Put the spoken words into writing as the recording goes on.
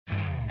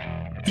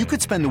You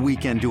could spend the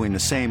weekend doing the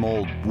same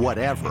old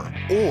whatever,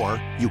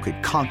 or you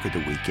could conquer the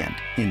weekend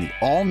in the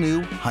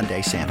all-new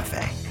Hyundai Santa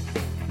Fe.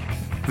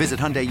 Visit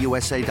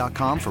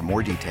HyundaiUSA.com for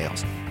more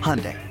details.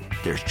 Hyundai,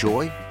 there's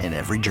joy in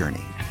every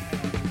journey.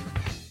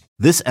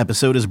 This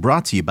episode is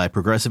brought to you by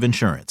Progressive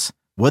Insurance.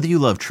 Whether you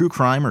love true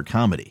crime or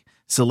comedy,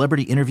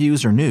 celebrity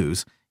interviews or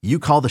news, you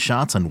call the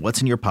shots on what's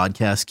in your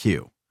podcast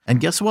queue. And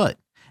guess what?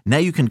 Now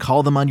you can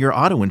call them on your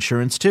auto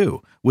insurance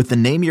too with the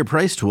Name Your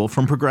Price tool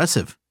from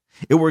Progressive.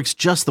 It works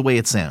just the way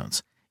it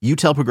sounds. You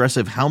tell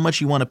Progressive how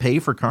much you want to pay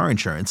for car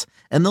insurance,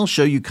 and they'll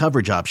show you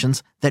coverage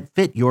options that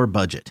fit your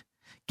budget.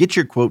 Get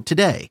your quote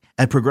today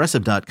at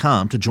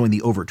Progressive.com to join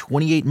the over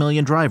 28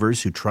 million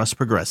drivers who trust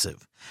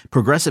Progressive.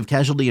 Progressive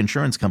Casualty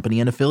Insurance Company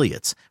and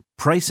Affiliates.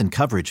 Price and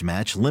coverage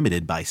match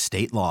limited by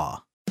state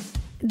law.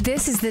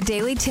 This is the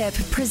Daily Tip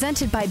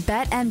presented by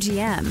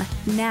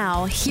BetMGM.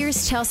 Now,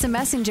 here's Chelsea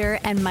Messenger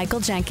and Michael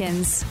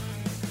Jenkins.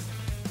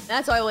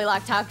 That's why we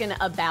like talking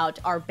about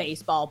our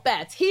baseball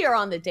bets here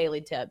on the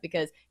Daily Tip,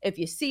 because if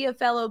you see a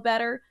fellow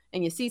bettor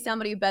and you see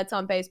somebody who bets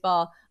on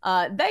baseball,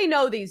 they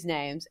know these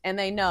names and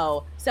they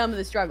know some of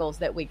the struggles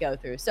that we go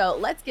through. So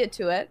let's get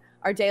to it.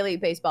 Our daily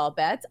baseball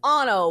bets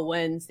on a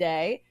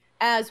Wednesday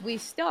as we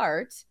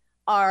start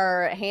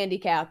our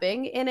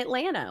handicapping in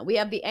Atlanta. We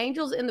have the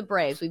Angels and the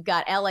Braves. We've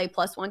got LA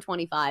plus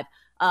 125,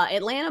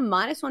 Atlanta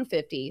minus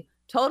 150.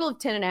 Total of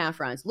 10.5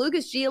 runs.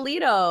 Lucas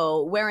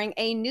Giolito wearing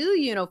a new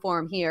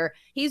uniform here.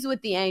 He's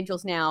with the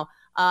Angels now.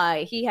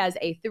 He has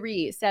a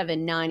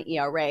 3.79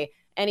 ERA,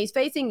 and he's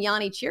facing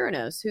Yanni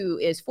Chirinos, who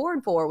is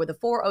 4-4 with a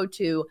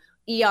 4.02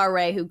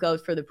 ERA, who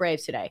goes for the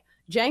Braves today.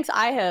 Jenks,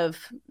 I have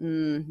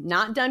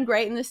not done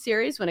great in this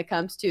series when it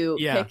comes to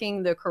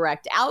picking the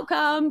correct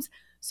outcomes.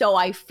 So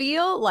I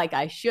feel like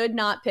I should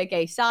not pick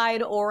a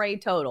side or a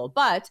total.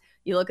 But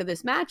you look at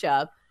this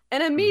matchup,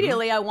 and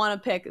immediately I want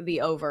to pick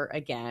the over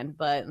again,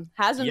 but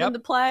hasn't been the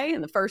play in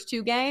the first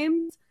two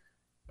games.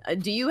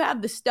 Do you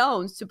have the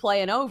stones to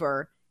play an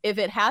over if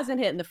it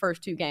hasn't hit in the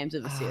first two games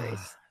of the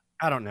series?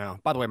 I don't know.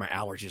 By the way, my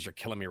allergies are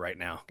killing me right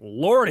now.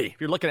 Lordy, if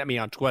you're looking at me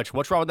on Twitch,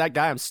 what's wrong with that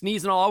guy? I'm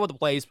sneezing all over the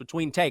place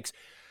between takes.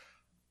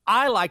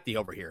 I like the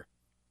over here.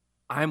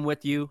 I'm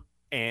with you,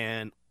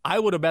 and I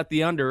would have bet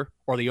the under,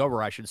 or the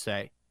over, I should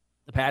say,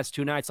 the past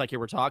two nights like you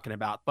were talking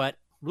about. But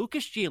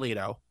Lucas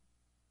Giolito,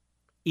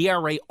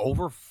 ERA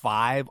over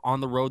 5 on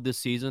the road this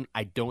season.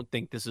 I don't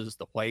think this is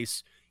the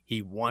place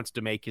he wants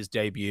to make his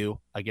debut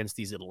against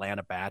these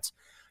Atlanta bats.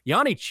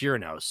 Yanni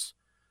Chirinos,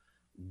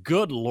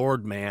 good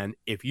Lord, man.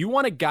 If you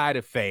want a guy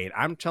to fade,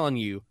 I'm telling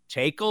you,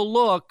 take a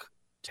look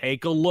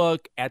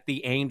at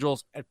the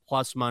Angels at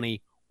plus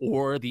money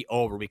or the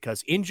over,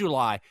 because in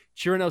July,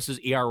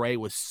 Chirinos' ERA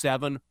was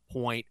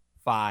 7.50.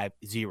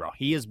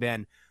 He has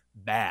been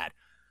bad.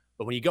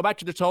 But when you go back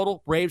to the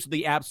total, Braves are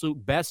the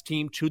absolute best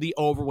team to the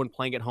over when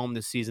playing at home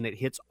this season. It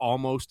hits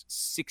almost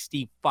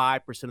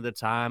 65% of the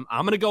time.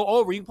 I'm going to go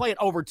over. You can play it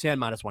over 10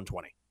 minus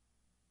 120.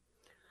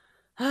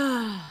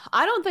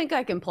 I don't think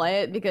I can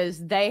play it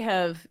because they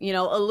have,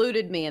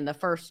 eluded me in the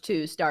first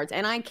two starts.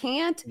 And I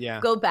can't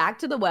go back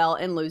to the well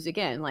and lose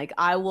again. Like,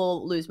 I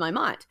will lose my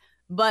mind.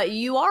 But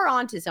you are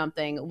onto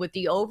something with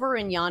the over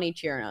in Yanni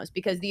Chirinos,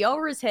 because the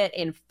over is hit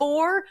in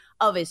 4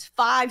 of his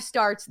 5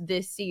 starts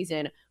this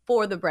season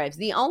for the Braves.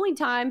 The only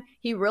time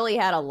he really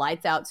had a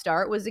lights out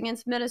start was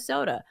against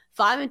Minnesota.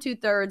 5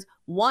 2/3,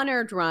 1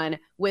 earned run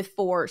with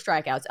 4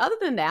 strikeouts. Other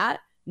than that,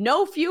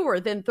 no fewer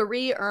than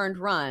 3 earned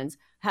runs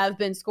have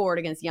been scored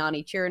against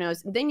Yanni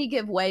Chirinos. Then you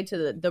give way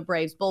to the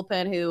Braves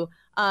bullpen, who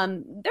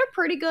they're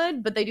pretty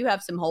good, but they do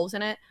have some holes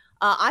in it.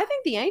 I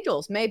think the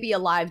Angels may be a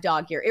live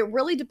dog here. It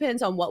really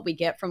depends on what we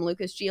get from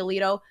Lucas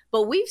Giolito,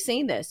 but we've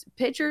seen this.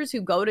 Pitchers who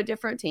go to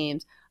different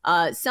teams,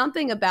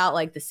 something about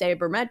like the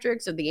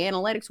sabermetrics or the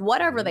analytics,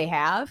 whatever they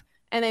have,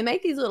 and they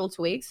make these little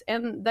tweaks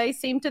and they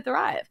seem to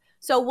thrive.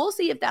 So we'll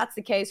see if that's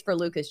the case for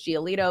Lucas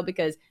Giolito,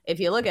 because if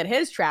you look at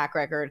his track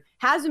record,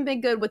 hasn't been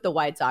good with the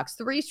White Sox.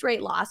 3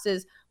 straight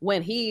losses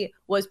when he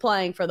was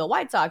playing for the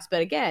White Sox.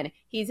 But again,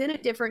 he's in a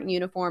different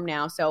uniform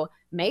now. So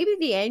maybe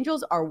the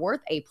Angels are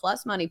worth a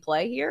plus money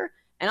play here.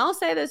 And I'll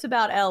say this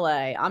about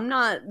LA. I'm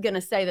not going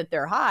to say that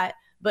they're hot,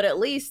 but at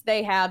least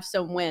they have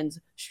some wins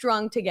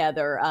strung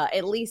together,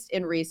 at least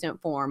in recent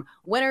form.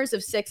 Winners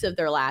of 6 of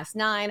their last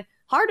 9.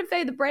 Hard to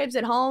fade the Braves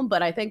at home,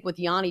 but I think with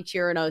Yanni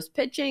Chirinos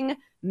pitching,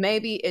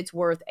 maybe it's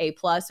worth a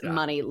plus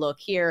money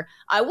look here.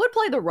 I would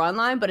play the run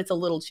line, but it's a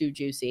little too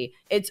juicy.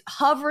 It's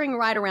hovering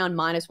right around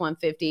minus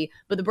 150,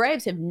 but the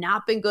Braves have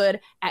not been good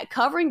at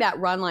covering that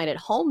run line at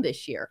home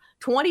this year.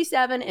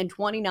 27 and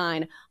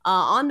 29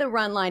 on the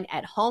run line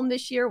at home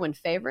this year when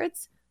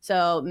favorites.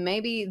 So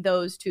maybe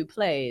those two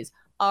plays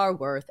are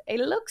worth a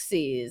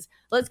look-sees.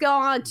 Let's go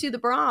on to the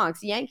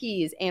Bronx.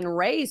 Yankees and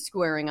Rays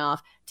squaring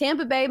off.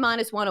 Tampa Bay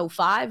minus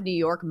 105, New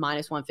York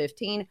minus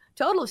 115.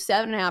 Total of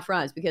 7.5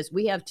 runs, because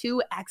we have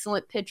 2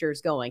 excellent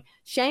pitchers going.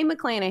 Shane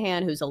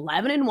McClanahan, who's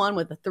 11-1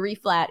 with a 3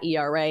 flat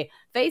ERA,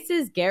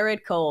 faces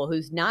Garrett Cole,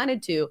 who's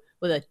 9-2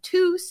 with a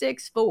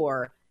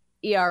 2.64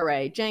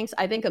 ERA. Jenks,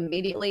 I think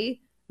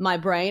immediately my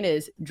brain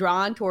is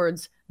drawn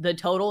towards the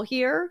total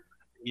here.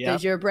 Yep.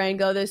 Does your brain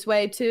go this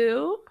way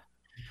too?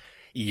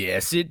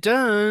 Yes, it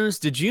does.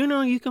 Did you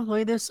know you can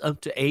play this up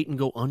to 8 and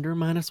go under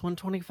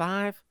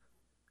 -125?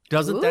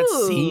 Doesn't that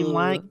seem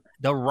like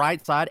the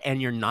right side,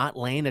 and you're not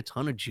laying a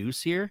ton of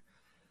juice here?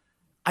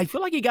 I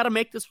feel like you got to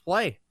make this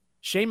play.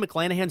 Shane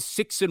McClanahan,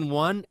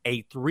 6-1,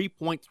 a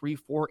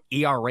 3.34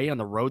 ERA on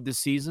the road this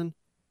season.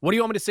 What do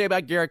you want me to say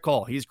about Garrett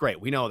Cole? He's great.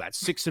 We know that.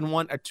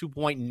 6-1, a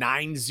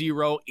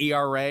 2.90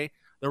 ERA.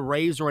 The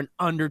Rays are an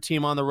under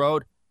team on the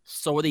road.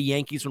 So are the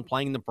Yankees when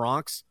playing the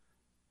Bronx.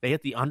 They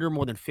hit the under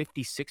more than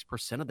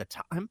 56% of the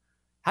time.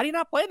 How do you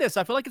not play this?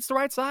 I feel like it's the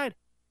right side.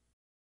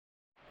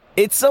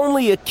 It's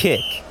only a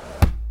kick,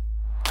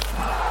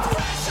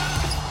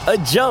 a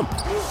jump,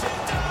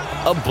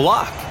 a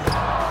block.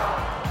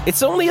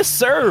 It's only a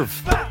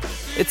serve.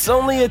 It's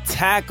only a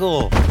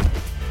tackle,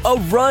 a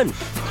run.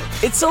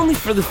 It's only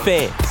for the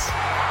fans.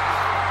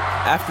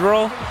 After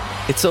all,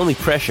 it's only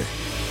pressure.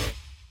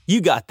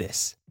 You got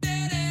this.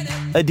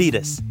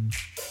 Adidas.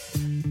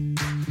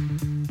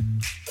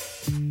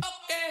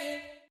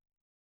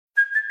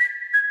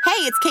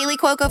 Hey, it's Kaylee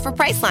Cuoco for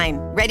Priceline.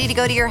 Ready to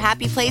go to your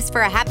happy place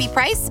for a happy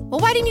price?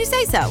 Well, why didn't you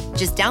say so?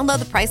 Just download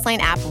the Priceline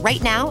app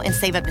right now and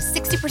save up to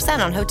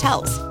 60% on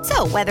hotels.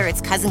 So whether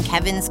it's Cousin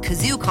Kevin's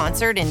Kazoo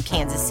Concert in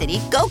Kansas City,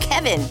 go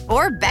Kevin,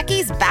 or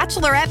Becky's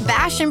Bachelorette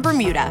Bash in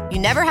Bermuda, you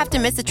never have to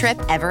miss a trip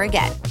ever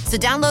again. So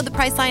download the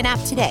Priceline app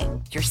today.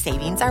 Your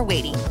savings are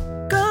waiting.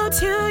 Go to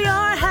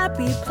your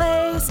happy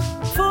place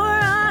for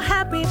a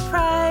happy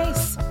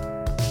price.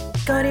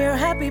 Go to your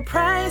happy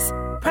price,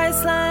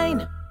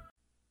 Priceline.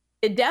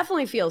 It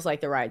definitely feels like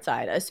the right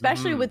side,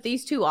 especially with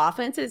these two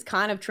offenses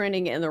kind of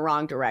trending in the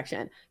wrong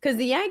direction. Because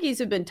the Yankees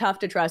have been tough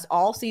to trust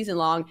all season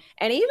long,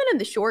 and even in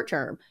the short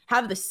term,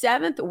 have the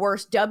 7th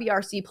worst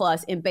WRC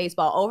plus in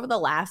baseball over the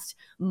last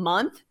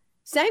month.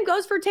 Same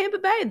goes for Tampa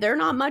Bay. They're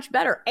not much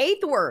better.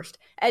 8th worst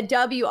at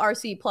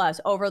WRC plus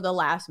over the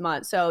last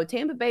month. So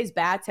Tampa Bay's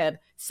bats have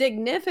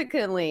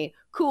significantly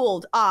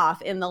cooled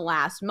off in the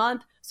last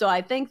month. So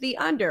I think the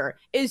under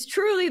is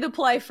truly the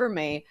play for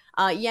me.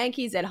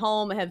 Yankees at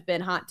home have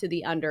been hot to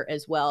the under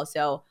as well.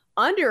 So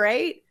under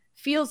 8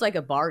 feels like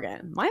a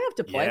bargain. Might have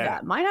to play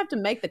that. Might have to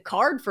make the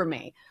card for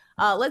me.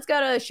 Let's go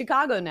to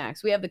Chicago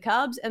next. We have the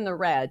Cubs and the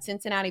Reds.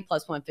 Cincinnati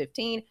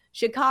 +115.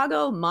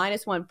 Chicago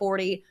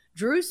 -140.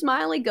 Drew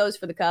Smyly goes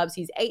for the Cubs.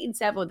 He's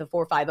 8-7 with a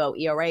 4.50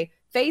 ERA,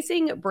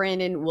 facing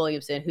Brandon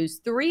Williamson, who's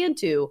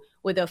 3-2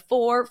 with a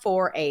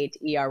 4.48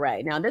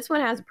 ERA. Now, this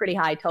one has a pretty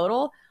high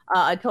total,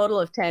 a total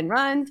of 10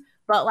 runs.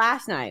 But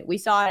last night, we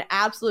saw an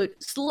absolute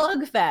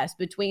slugfest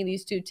between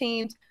these two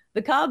teams.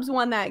 The Cubs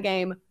won that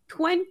game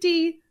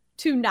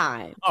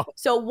 20-9. Oh.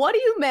 So what do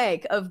you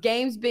make of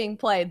games being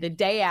played the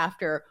day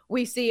after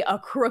we see a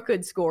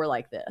crooked score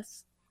like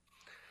this?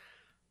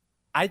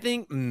 I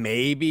think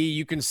maybe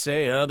you can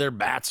say, their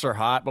bats are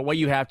hot, but what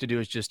you have to do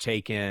is just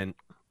take in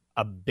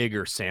a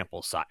bigger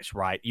sample size,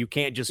 right? You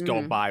can't just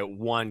go by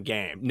one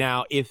game.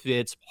 Now, if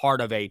it's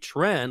part of a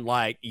trend,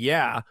 like,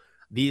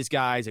 these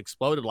guys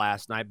exploded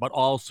last night, but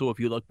also if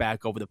you look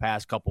back over the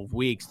past couple of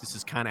weeks, this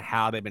is kind of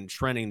how they've been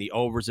trending. The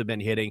overs have been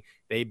hitting.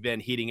 They've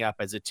been heating up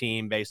as a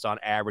team based on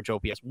average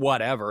OPS,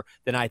 whatever.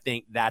 Then I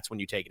think that's when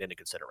you take it into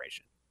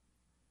consideration.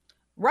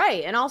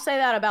 Right. And I'll say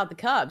that about the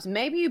Cubs.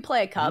 Maybe you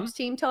play a Cubs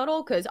team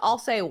total, because I'll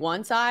say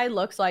one side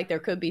looks like there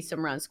could be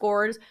some runs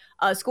scored.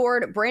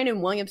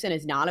 Brandon Williamson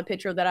is not a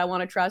pitcher that I want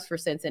to trust for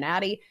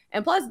Cincinnati.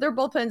 And plus, their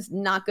bullpen's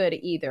not good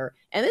either.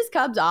 And this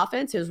Cubs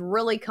offense has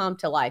really come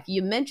to life.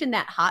 You mentioned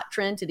that hot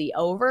trend to the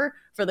over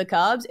for the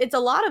Cubs. It's a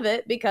lot of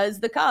it because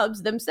the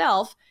Cubs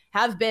themselves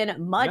have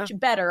been much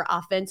better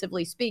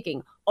offensively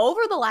speaking.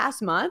 Over the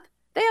last month,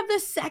 they have the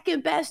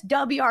second best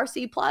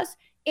WRC plus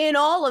in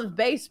all of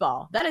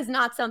baseball. That is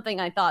not something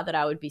I thought that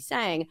I would be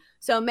saying.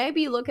 So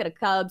maybe you look at a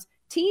Cubs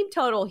team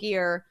total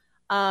here.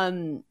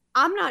 I'm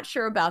not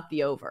sure about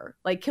the over.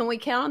 Like, can we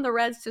count on the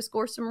Reds to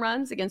score some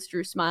runs against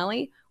Drew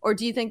Smyly? Or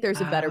do you think there's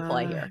a better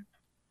play here?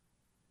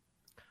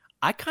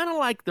 I kind of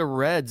like the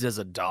Reds as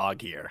a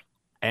dog here.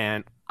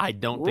 And I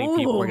don't think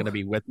people are going to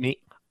be with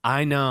me.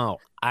 I know.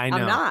 I'm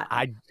not.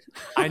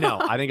 I know.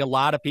 I think a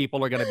lot of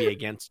people are going to be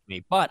against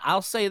me. But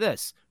I'll say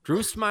this.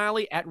 Drew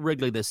Smyly at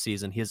Wrigley this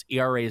season, his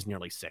ERA is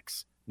nearly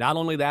 6. Not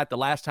only that, the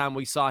last time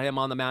we saw him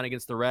on the mound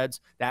against the Reds,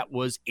 that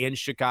was in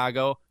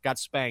Chicago, got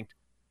spanked.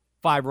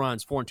 5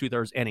 runs, 4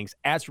 2/3 innings.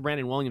 As for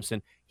Brandon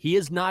Williamson, he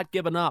has not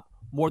given up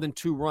more than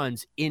 2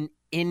 runs in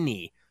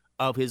any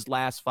of his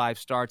last 5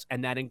 starts,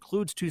 and that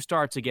includes 2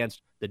 starts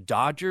against the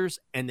Dodgers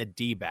and the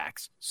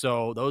D-backs.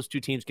 So those 2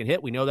 teams can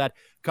hit. We know that.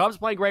 Cubs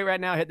playing great right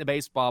now, hitting the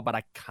baseball, but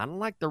I kind of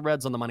like the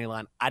Reds on the money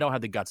line. I don't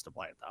have the guts to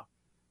play it,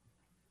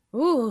 though.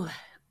 Ooh,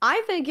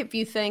 I think if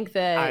you think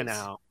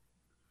that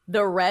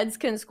the Reds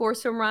can score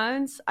some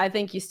runs, I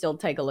think you still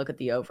take a look at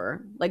the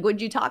over. Like,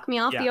 would you talk me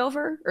off the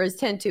over, or is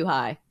 10 too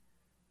high?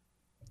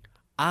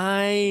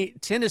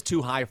 10 is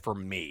too high for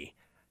me.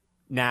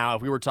 Now,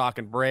 if we were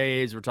talking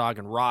Braves, we're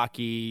talking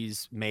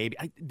Rockies, maybe.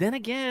 Then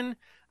again,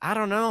 I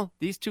don't know.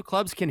 These 2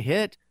 clubs can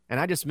hit. And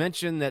I just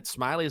mentioned that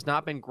Smyly has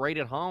not been great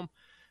at home.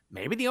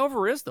 maybe the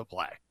over is the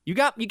play. You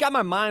got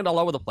my mind all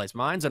over the place.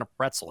 Mine's in a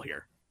pretzel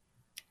here.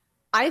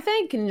 I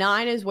think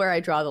 9 is where I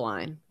draw the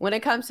line. When it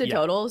comes to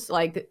totals,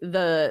 like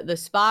the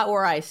spot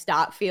where I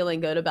stop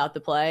feeling good about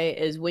the play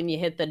is when you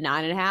hit the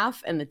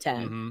 9.5 and the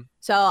 10. Mm-hmm.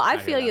 So I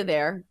feel you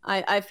there.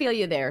 I feel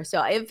you there.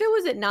 So if it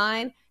was at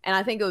 9, and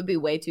I think it would be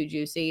way too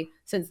juicy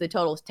since the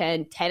total's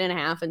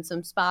 10.5 in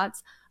some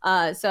spots.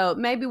 So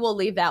maybe we'll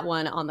leave that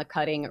one on the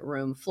cutting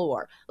room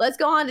floor. Let's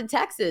go on to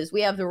Texas.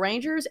 We have the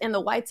Rangers and the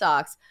White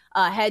Sox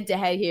head to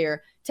head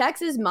here.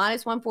 Texas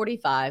minus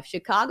 145,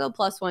 Chicago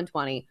plus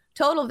 120.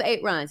 Total of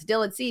 8 runs.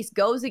 Dylan Cease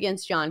goes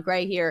against Jon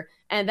Gray here.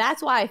 And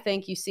that's why I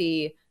think you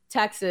see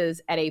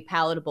Texas at a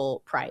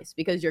palatable price,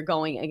 because you're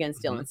going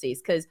against Dylan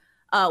Cease. Because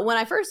when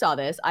I first saw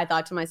this, I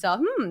thought to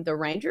myself, the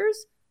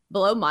Rangers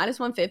below minus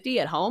 150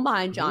 at home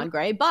behind Jon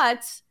Gray.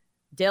 But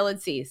Dylan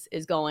Cease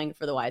is going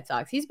for the White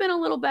Sox. He's been a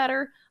little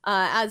better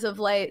as of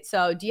late.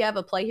 So do you have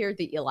a play here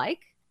that you like?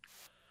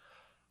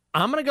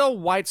 I'm going to go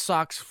White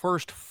Sox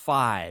first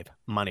 5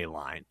 money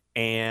line.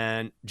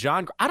 And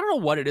I don't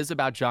know what it is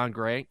about Jon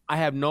Gray. I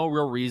have no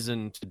real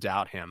reason to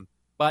doubt him,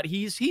 but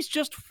he's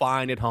just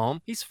fine at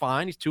home. He's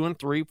fine. He's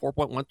 2-3,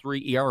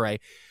 4.13 ERA.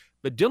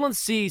 But Dylan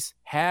Cease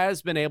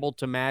has been able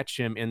to match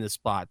him in this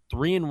spot.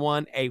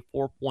 3-1, a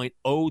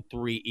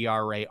 4.03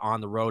 ERA on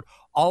the road.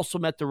 Also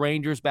met the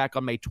Rangers back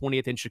on May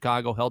 20th in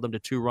Chicago, held them to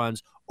 2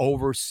 runs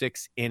over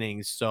 6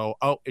 innings. So,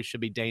 it should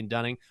be Dane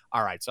Dunning.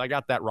 All right, so I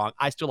got that wrong.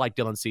 I still like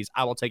Dylan Cease.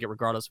 I will take it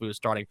regardless of who is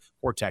starting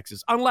for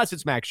Texas, unless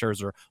it's Max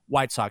Scherzer,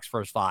 White Sox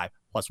first 5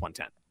 plus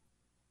 110.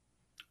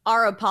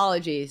 Our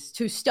apologies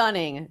to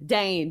stunning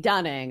Dane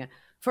Dunning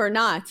for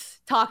not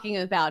talking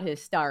about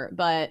his start,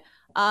 but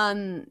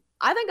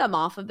I think I'm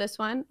off of this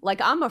one.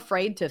 Like, I'm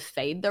afraid to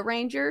fade the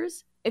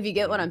Rangers, if you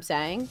get what I'm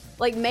saying.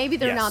 Like, maybe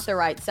they're not the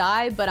right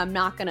side, but I'm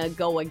not going to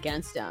go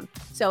against them.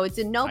 So it's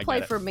a no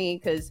play for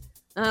me because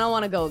I don't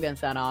want to go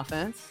against that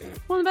offense.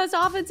 One of the best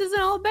offenses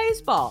in all of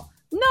baseball.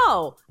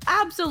 No,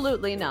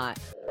 absolutely not.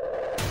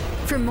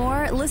 For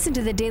more, listen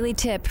to the Daily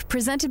Tip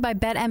presented by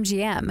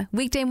BetMGM.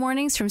 Weekday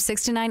mornings from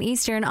 6 to 9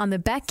 Eastern on the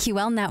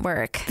BetQL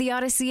network, the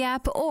Odyssey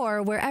app,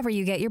 or wherever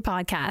you get your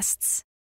podcasts.